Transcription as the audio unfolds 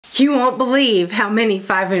You won't believe how many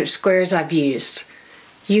 5-inch squares I've used.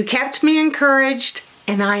 You kept me encouraged,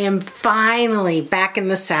 and I am finally back in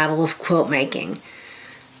the saddle of quilt making.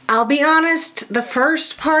 I'll be honest, the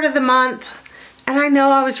first part of the month, and I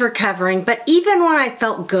know I was recovering, but even when I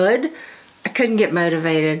felt good, I couldn't get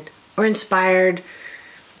motivated or inspired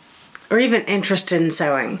or even interested in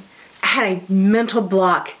sewing. I had a mental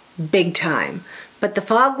block big time, but the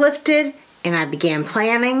fog lifted and I began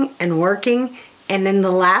planning and working, and in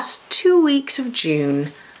the last 2 weeks of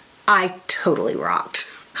June, I totally rocked.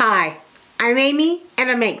 Hi, I'm Amy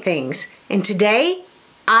and I make things, and today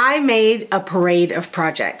I made a parade of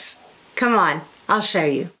projects. Come on, I'll show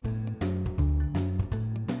you.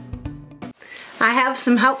 I have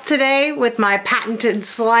some help today with my patented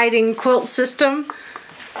sliding quilt system.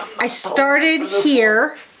 I started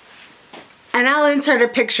here, and I'll insert a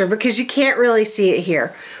picture because you can't really see it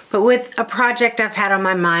here, but with a project I've had on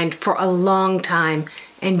my mind for a long time,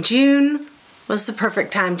 and June was the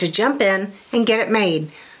perfect time to jump in and get it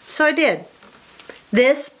made. So I did.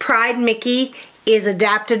 This Pride Mickey is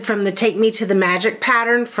adapted from the Take Me to the Magic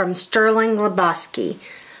pattern from Sterling Lebowski.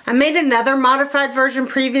 I made another modified version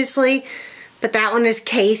previously, but that one is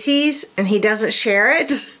Casey's and he doesn't share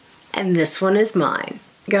it. And this one is mine.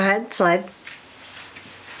 Go ahead, slide.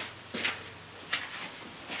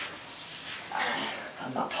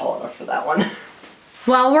 I'm not tall enough for that one.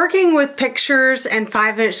 While working with pictures and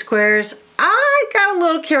 5-inch squares, I got a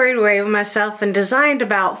little carried away with myself and designed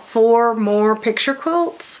about 4 more picture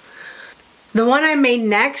quilts. The one I made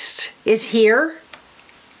next is here,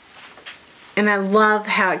 and I love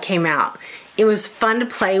how it came out. It was fun to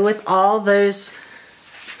play with all those,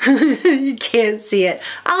 you can't see it.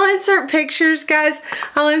 I'll insert pictures, guys.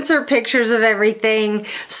 I'll insert pictures of everything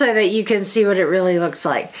so that you can see what it really looks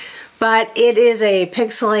like. But it is a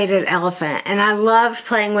pixelated elephant, and I loved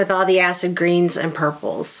playing with all the acid greens and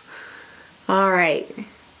purples. All right,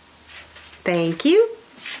 thank you.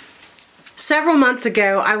 Several months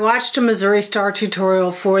ago, I watched a Missouri Star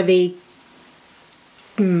tutorial for the,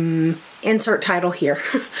 insert title here.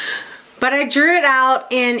 But I drew it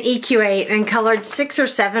out in EQ8 and colored 6 or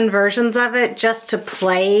 7 versions of it just to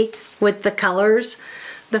play with the colors.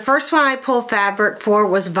 The first one I pulled fabric for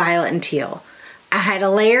was violet and teal. I had a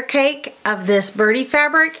layer cake of this birdie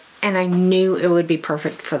fabric, and I knew it would be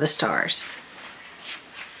perfect for the stars.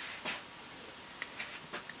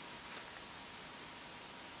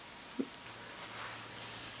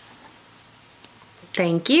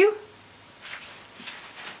 Thank you.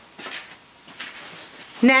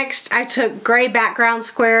 Next, I took gray background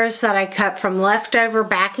squares that I cut from leftover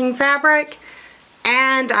backing fabric,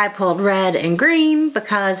 and I pulled red and green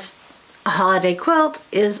because a holiday quilt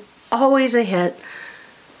is always a hit.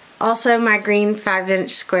 Also, my green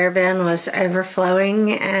 5-inch square bin was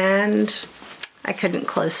overflowing and I couldn't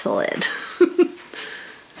close the lid.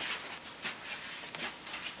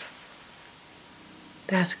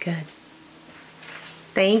 That's good.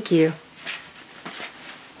 Thank you.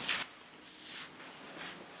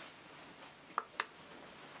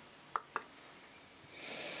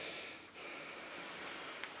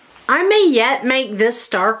 I may yet make this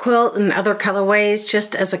star quilt in other colorways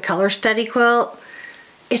just as a color study quilt.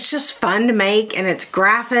 It's just fun to make and it's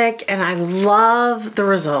graphic and I love the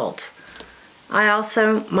result. I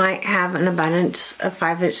also might have an abundance of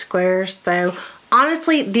 5-inch squares, though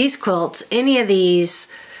honestly these quilts, any of these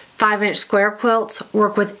 5-inch square quilts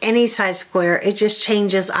work with any size square. It just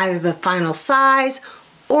changes either the final size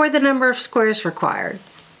or the number of squares required.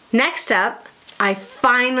 Next up, I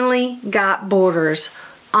finally got borders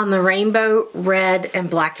on the rainbow red and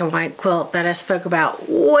black and white quilt that I spoke about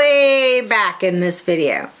way back in this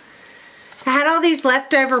video. I had all these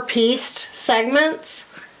leftover pieced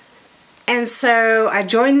segments, and so I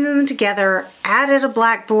joined them together, added a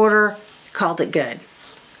black border, called it good.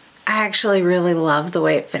 I actually really love the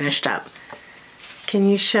way it finished up. Can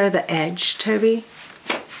you show the edge, Toby?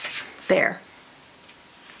 There.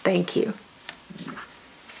 Thank you.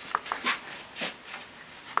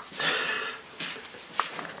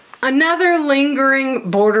 Another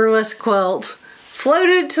lingering borderless quilt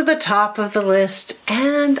floated to the top of the list,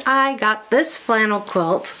 and I got this flannel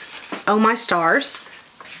quilt, Oh My Stars,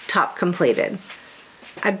 top completed.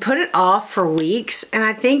 I'd put it off for weeks, and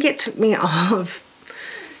I think it took me all of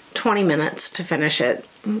 20 minutes to finish it.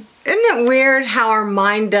 Isn't it weird how our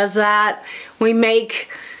mind does that? We make,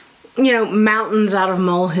 you know, mountains out of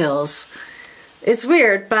molehills. It's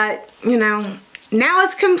weird, but, you know, now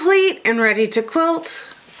it's complete and ready to quilt.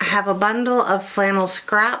 I have a bundle of flannel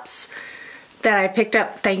scraps that I picked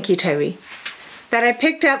up, thank you Toby, that I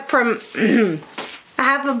picked up from, I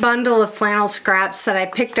have a bundle of flannel scraps that I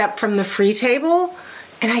picked up from the free table,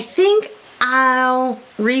 And I think I'll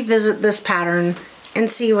revisit this pattern and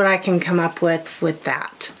see what I can come up with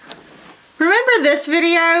that. Remember this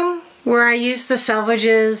video where I used the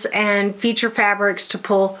selvages and feature fabrics to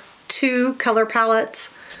pull 2 color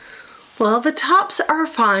palettes? Well, the tops are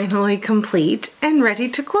finally complete and ready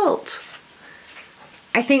to quilt.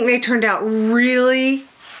 I think they turned out really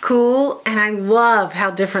cool, and I love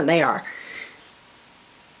how different they are.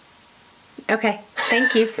 Okay,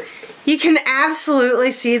 thank you. You can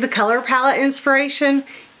absolutely see the color palette inspiration,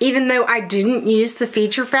 even though I didn't use the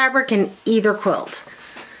feature fabric in either quilt.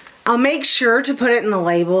 I'll make sure to put it in the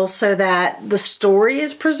label so that the story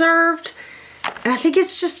is preserved, and I think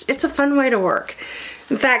it's a fun way to work.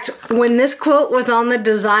 In fact, when this quilt was on the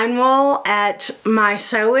design wall at my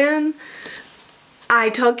sew-in, I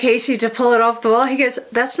told Casey to pull it off the wall. He goes,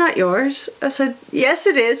 "That's not yours." I said, "Yes,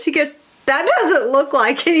 it is." He goes, "That doesn't look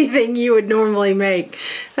like anything you would normally make."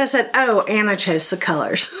 I said, "Oh, and I chose the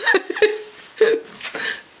colors."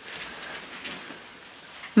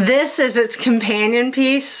 This is its companion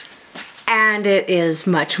piece, and it is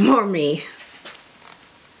much more me.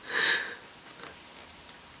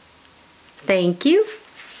 Thank you.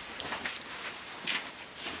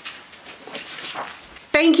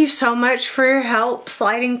 Thank you so much for your help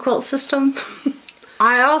sliding quilt system.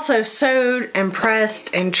 I also sewed and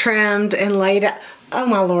pressed and trimmed and laid out. Oh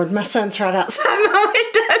my Lord, my son's right outside my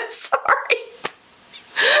window, sorry.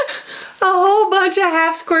 A whole bunch of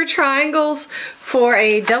half square triangles for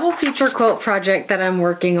a double feature quilt project that I'm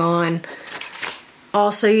working on.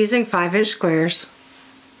 Also using 5-inch squares.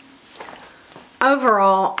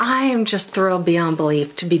 Overall, I am just thrilled beyond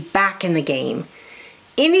belief to be back in the game.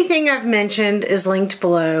 Anything I've mentioned is linked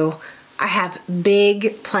below. I have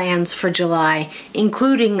big plans for July,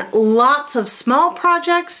 including lots of small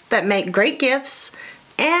projects that make great gifts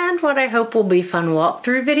and what I hope will be fun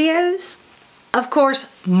walkthrough videos. Of course,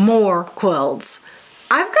 more quilts.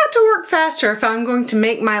 I've got to work faster if I'm going to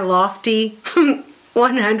make my lofty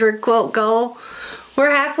 100 quilt goal.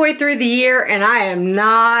 We're halfway through the year and I am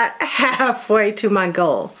not halfway to my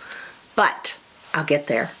goal, but I'll get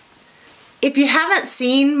there. If you haven't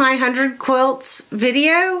seen my 100 quilts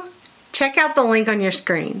video, check out the link on your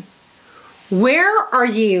screen. Where are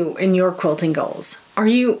you in your quilting goals? Are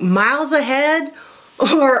you miles ahead,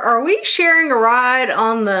 or are we sharing a ride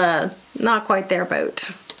on the not quite there boat?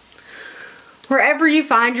 Wherever you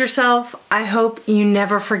find yourself, I hope you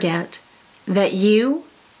never forget that you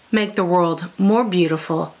make the world more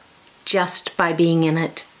beautiful just by being in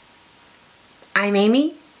it. I'm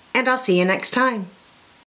Amy, and I'll see you next time.